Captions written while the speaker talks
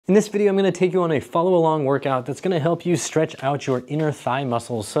In this video, I'm going to take you on a follow-along workout that's going to help you stretch out your inner thigh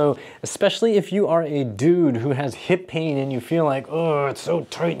muscles. So especially if you are a dude who has hip pain and you feel like, oh, it's so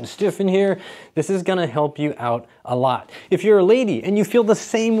tight and stiff in here, this is going to help you out a lot. If you're a lady and you feel the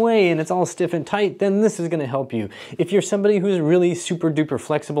same way and it's all stiff and tight, then this is going to help you. If you're somebody who's really super duper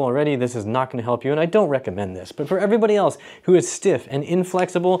flexible already, this is not going to help you, and I don't recommend this. But for everybody else who is stiff and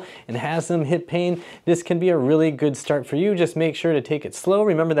inflexible and has some hip pain, this can be a really good start for you. Just make sure to take it slow.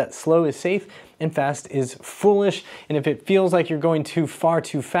 Remember that slow is safe and fast is foolish. And if it feels like you're going too far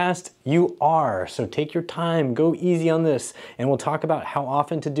too fast, you are. So take your time, go easy on this, and we'll talk about how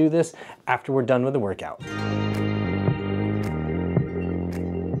often to do this after we're done with the workout.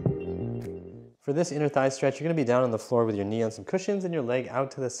 For this inner thigh stretch, you're going to be down on the floor with your knee on some cushions and your leg out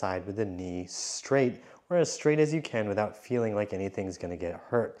to the side with the knee straight, or as straight as you can without feeling like anything's going to get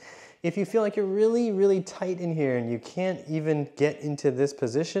hurt. If you feel like you're really tight in here and you can't even get into this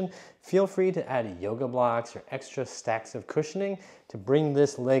position, feel free to add yoga blocks or extra stacks of cushioning to bring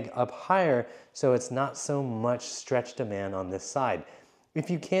this leg up higher so it's not so much stretch demand on this side.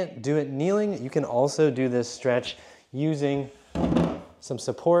 If you can't do it kneeling, you can also do this stretch using some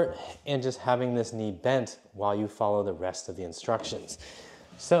support and just having this knee bent while you follow the rest of the instructions.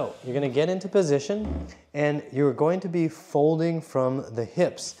 So you're going to get into position and you're going to be folding from the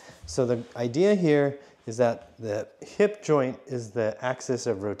hips. So the idea here is that the hip joint is the axis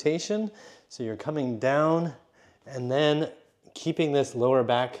of rotation. So you're coming down and then keeping this lower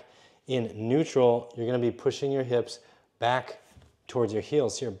back in neutral, you're going to be pushing your hips back towards your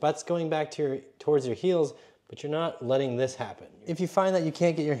heels. So your butt's going back towards your heels, but you're not letting this happen. If you find that you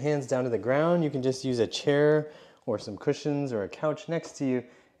can't get your hands down to the ground, you can just use a chair or some cushions or a couch next to you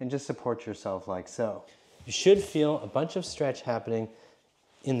and just support yourself like so. You should feel a bunch of stretch happening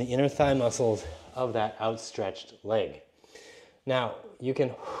in the inner thigh muscles of that outstretched leg. Now, you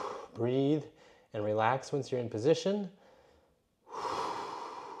can breathe and relax once you're in position.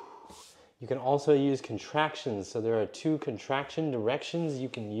 You can also use contractions. So there are 2 contraction directions you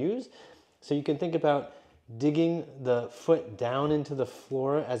can use. So you can think about digging the foot down into the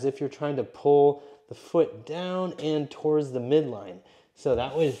floor as if you're trying to pull the foot down and towards the midline. So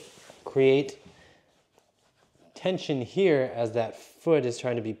that would create tension here as that foot is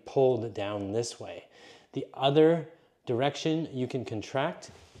trying to be pulled down this way. The other direction you can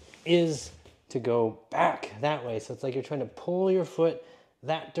contract is to go back that way. So it's like you're trying to pull your foot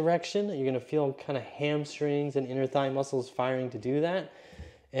that direction. You're going to feel kind of hamstrings and inner thigh muscles firing to do that.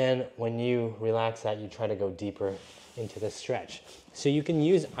 And when you relax that, you try to go deeper into the stretch. So you can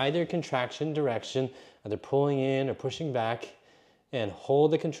use either contraction direction, either pulling in or pushing back, and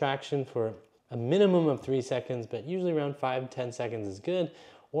hold the contraction for a minimum of 3 seconds, but usually around 5-10 seconds is good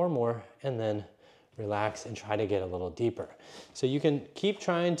or more, and then relax and try to get a little deeper. So you can keep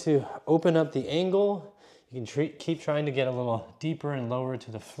trying to open up the angle. You can keep trying to get a little deeper and lower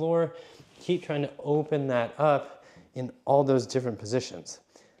to the floor. Keep trying to open that up in all those different positions.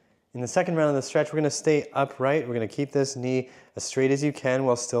 In the second round of the stretch, we're going to stay upright. We're going to keep this knee as straight as you can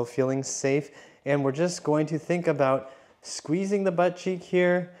while still feeling safe. And we're just going to think about squeezing the butt cheek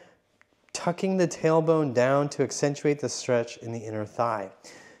here, tucking the tailbone down to accentuate the stretch in the inner thigh.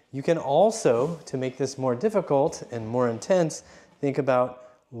 You can also, to make this more difficult and more intense, think about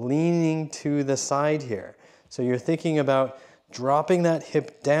leaning to the side here. So you're thinking about dropping that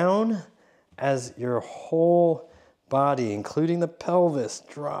hip down as your whole body, including the pelvis,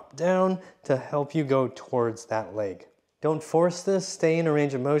 drop down to help you go towards that leg. Don't force this. Stay in a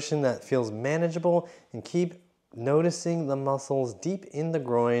range of motion that feels manageable and keep noticing the muscles deep in the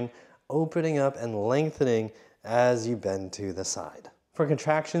groin opening up and lengthening as you bend to the side. For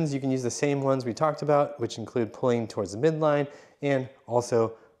contractions, you can use the same ones we talked about, which include pulling towards the midline and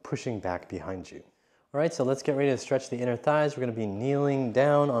also pushing back behind you. All right, so let's get ready to stretch the inner thighs. We're going to be kneeling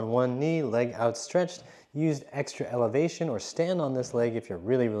down on one knee, leg outstretched. Use extra elevation or stand on this leg if you're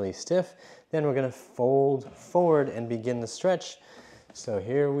really stiff. Then we're going to fold forward and begin the stretch. So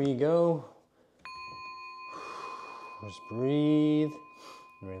here we go. Just breathe,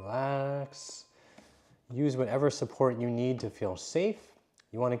 relax. Use whatever support you need to feel safe.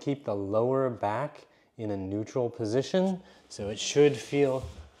 You want to keep the lower back in a neutral position, so it should feel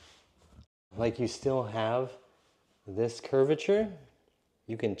like you still have this curvature.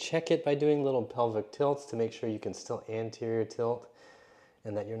 You can check it by doing little pelvic tilts to make sure you can still anterior tilt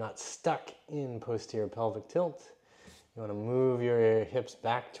and that you're not stuck in posterior pelvic tilt. You want to move your hips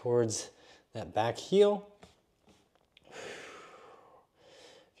back towards that back heel.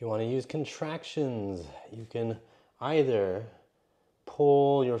 If you want to use contractions, you can either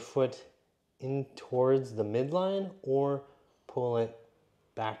pull your foot in towards the midline or pull it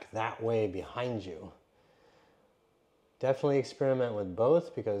back that way behind you. Definitely experiment with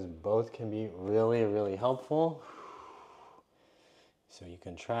both because both can be really, really helpful. So you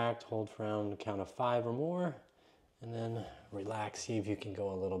contract, hold for around a count of 5 or more, and then relax. See if you can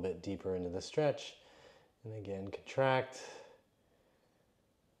go a little bit deeper into the stretch. And again, contract.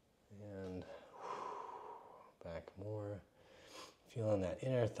 And back more. Feeling that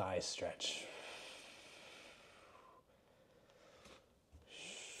inner thigh stretch.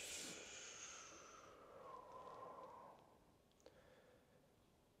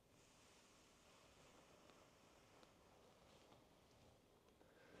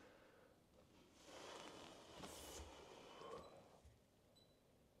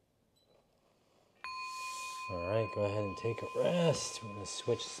 All right, go ahead and take a rest. We're going to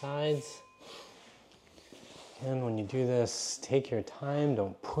switch sides. And when you do this, take your time.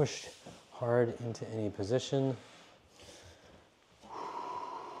 Don't push hard into any position.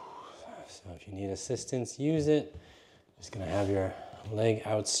 So if you need assistance, use it. Just going to have your leg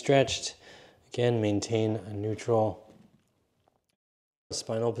outstretched. Again, maintain a neutral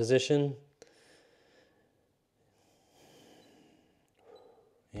spinal position.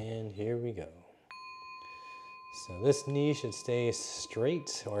 And here we go. So this knee should stay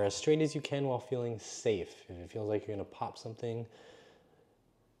straight, or as straight as you can while feeling safe. If it feels like you're going to pop something,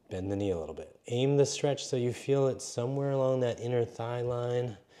 bend the knee a little bit. Aim the stretch so you feel it somewhere along that inner thigh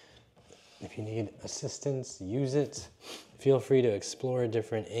line. If you need assistance, use it. Feel free to explore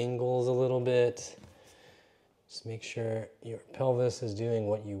different angles a little bit. Just make sure your pelvis is doing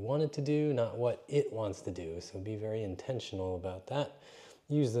what you want it to do, not what it wants to do. So be very intentional about that.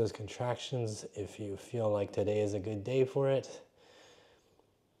 Use those contractions if you feel like today is a good day for it.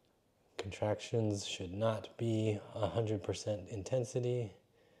 Contractions should not be 100% intensity.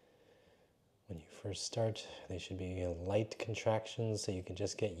 When you first start, they should be light contractions so you can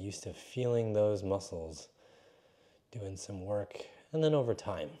just get used to feeling those muscles doing some work. And then over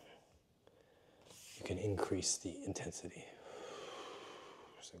time, you can increase the intensity.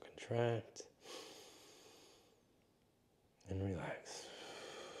 So contract and relax.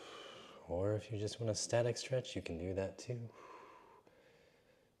 Or if you just want a static stretch, you can do that too.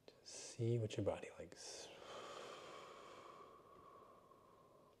 Just see what your body likes.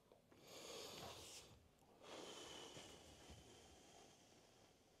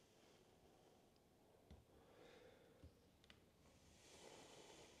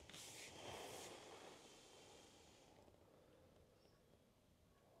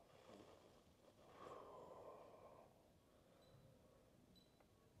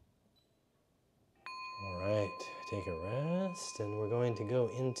 Take a rest, and we're going to go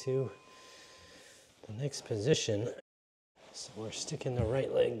into the next position. So we're sticking the right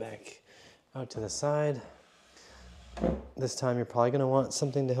leg back out to the side. This time you're probably going to want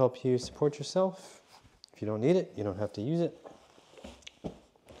something to help you support yourself. If you don't need it, you don't have to use it.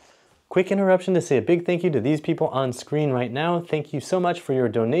 Quick interruption to say a big thank you to these people on screen right now. Thank you so much for your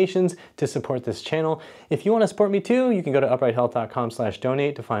donations to support this channel. If you want to support me too, you can go to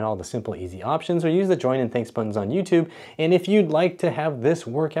uprighthealth.com/donate to find all the simple, easy options, or use the join and thanks buttons on YouTube. And if you'd like to have this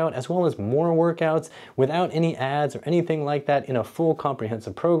workout as well as more workouts without any ads or anything like that in a full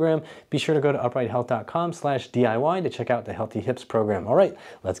comprehensive program, be sure to go to uprighthealth.com/DIY to check out the Healthy Hips program. All right,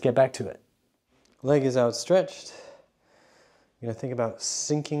 let's get back to it. Leg is outstretched. You're going to think about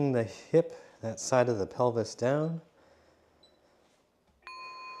sinking the hip, that side of the pelvis down.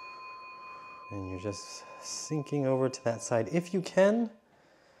 And you're just sinking over to that side if you can.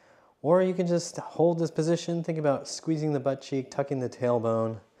 Or you can just hold this position. Think about squeezing the butt cheek, tucking the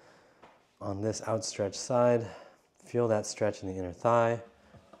tailbone on this outstretched side. Feel that stretch in the inner thigh.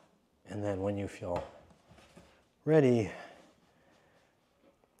 And then when you feel ready,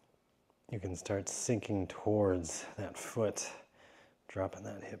 you can start sinking towards that foot. Dropping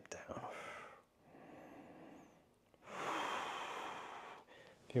that hip down.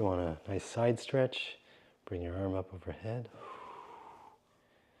 If you want a nice side stretch, bring your arm up overhead.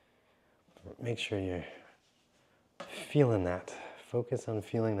 Make sure you're feeling that. Focus on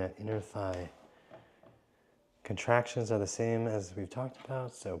feeling that inner thigh. Contractions are the same as we've talked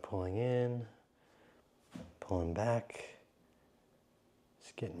about, so pulling in, pulling back.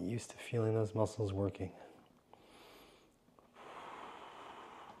 Just getting used to feeling those muscles working.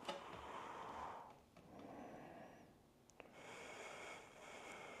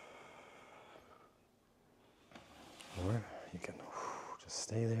 Or you can just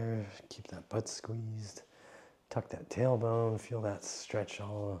stay there, keep that butt squeezed, tuck that tailbone, feel that stretch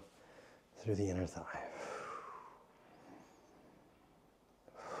all through the inner thigh.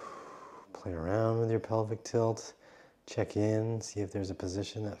 Play around with your pelvic tilt. check in, see if there's a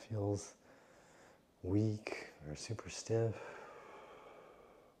position that feels weak or super stiff.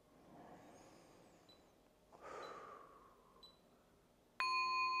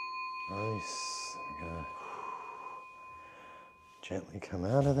 Nice. We're gonna gently come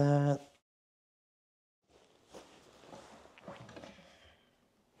out of that.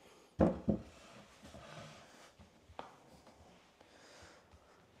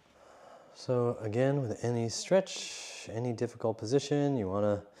 So again, with any stretch, any difficult position, you want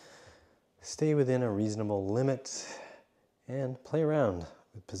to stay within a reasonable limit and play around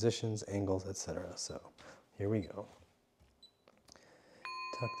with positions, angles, etc. So here we go.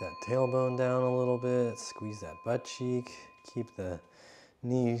 Tuck that tailbone down a little bit, squeeze that butt cheek, keep the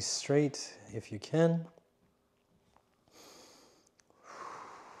knee straight if you can.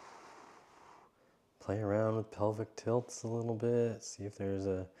 Play around with pelvic tilts a little bit, see if there's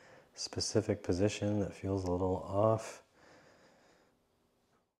a specific position that feels a little off.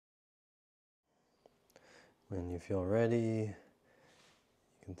 When you feel ready, you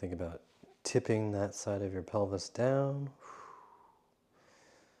can think about tipping that side of your pelvis down.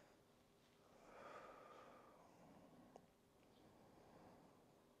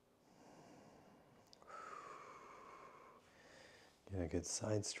 Get a good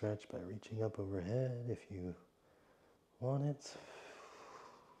side stretch by reaching up overhead if you want it.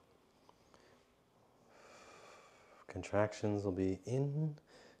 Contractions will be in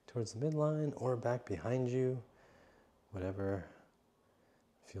towards the midline or back behind you, whatever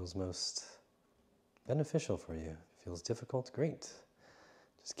feels most beneficial for you. If it feels difficult, great.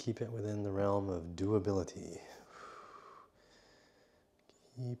 Just keep it within the realm of doability.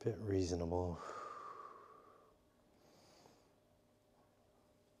 Keep it reasonable.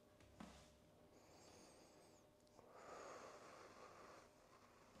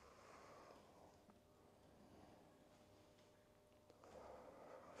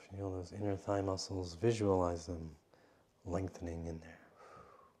 Feel those inner thigh muscles, visualize them lengthening in there.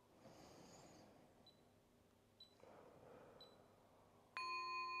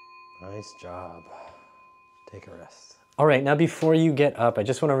 Nice job. Take a rest. All right, now before you get up, I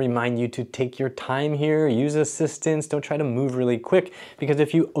just want to remind you to take your time here, use assistance, don't try to move really quick, because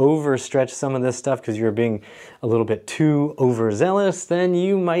if you overstretch some of this stuff because you're being a little bit too overzealous, then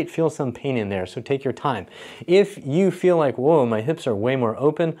you might feel some pain in there, so take your time. If you feel like, whoa, my hips are way more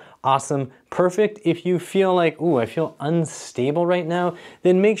open, awesome, perfect. If you feel like, ooh, I feel unstable right now,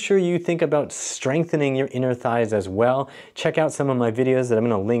 then make sure you think about strengthening your inner thighs as well. Check out some of my videos that I'm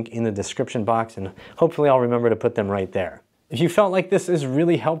going to link in the description box, and hopefully I'll remember to put them right there. If you felt like this is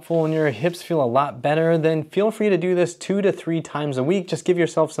really helpful and your hips feel a lot better, then feel free to do this 2 to 3 times a week. Just give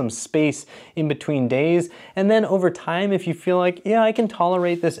yourself some space in between days. And then over time, if you feel like, yeah, I can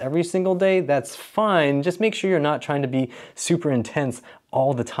tolerate this every single day, that's fine. Just make sure you're not trying to be super intense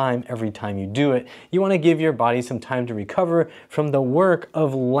all the time, every time you do it. You want to give your body some time to recover from the work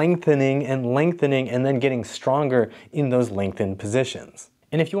of lengthening and then getting stronger in those lengthened positions.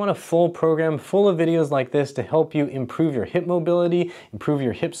 And if you want a full program full of videos like this to help you improve your hip mobility, improve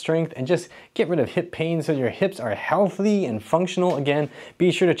your hip strength, and just get rid of hip pain so your hips are healthy and functional again,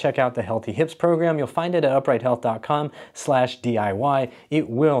 be sure to check out the Healthy Hips program. You'll find it at uprighthealth.com/DIY. It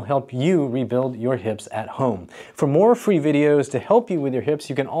will help you rebuild your hips at home. For more free videos to help you with your hips,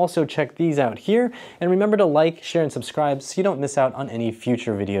 you can also check these out here. And remember to like, share, and subscribe so you don't miss out on any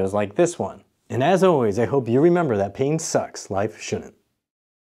future videos like this one. And as always, I hope you remember that pain sucks, life shouldn't.